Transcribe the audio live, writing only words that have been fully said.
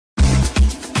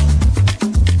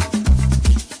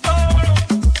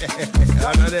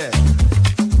there.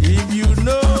 If you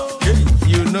know,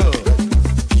 you know.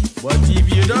 But if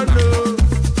you don't know,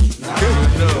 you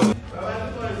don't know.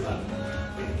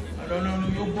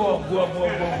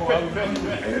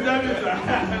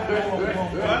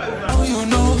 Now you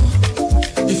know,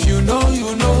 if you know,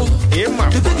 you know.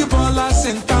 The big ballers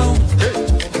in town.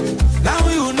 Now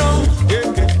you know,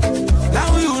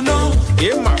 now you know.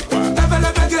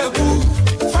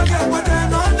 Forget what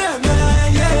they're on them,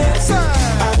 yes.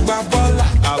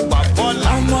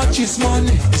 How much is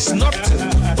money? It's nothing.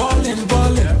 Ballin'.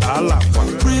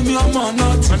 Premium or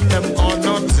nothing.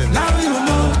 Now you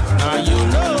know. Now you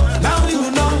know. Now you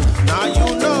know. Now you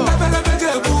know.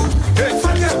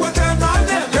 Forget what they're on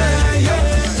them,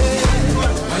 yes.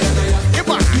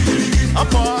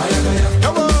 Up on.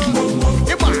 Come on.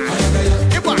 Up on.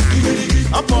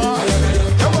 Up on.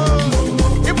 Come on.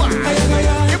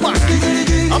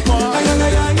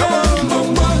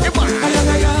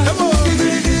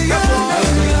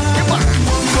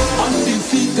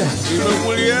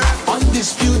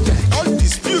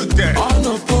 Undisputed,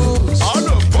 unopposed,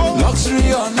 luxury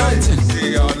or nothing.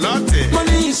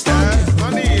 Money is standing.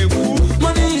 Money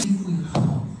is.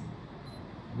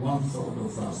 One third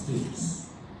of our states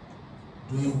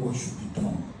doing what should be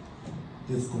done.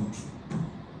 This country will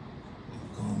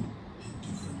become a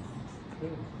different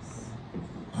country.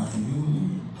 And you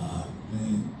are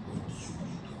doing what should be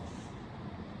done.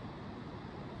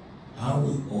 I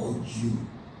will urge you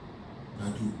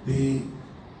that you pay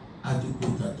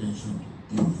adequate attention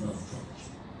to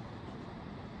infrastructure.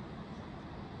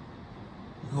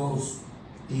 Because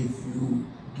if you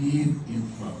give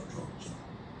infrastructure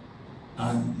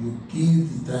and you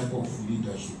give the type of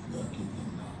leadership you are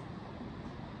giving now,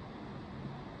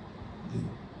 the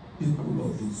people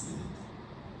of this state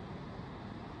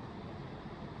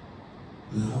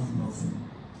will have nothing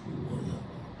to worry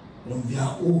about. On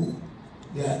their own,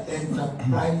 they are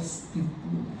enterprise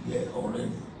people here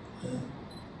already.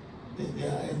 They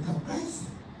are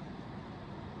enterprising.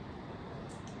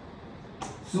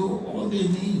 So all they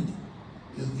need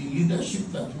is the leadership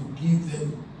that will give them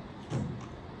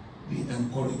the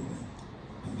encouragement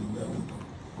and the wherewithal.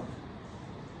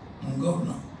 And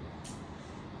Governor,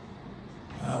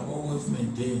 I have always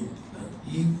maintained that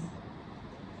if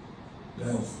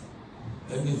there's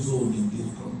any zone in this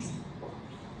country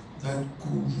that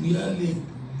could really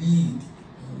lead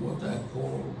in what I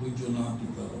call regional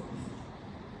development,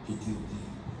 it is the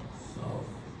South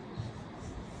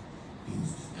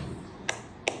East.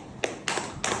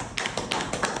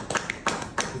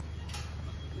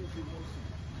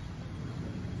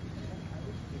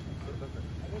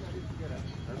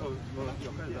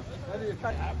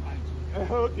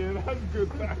 Okay, that's good.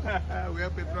 We are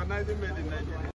patronizing made in Nigeria.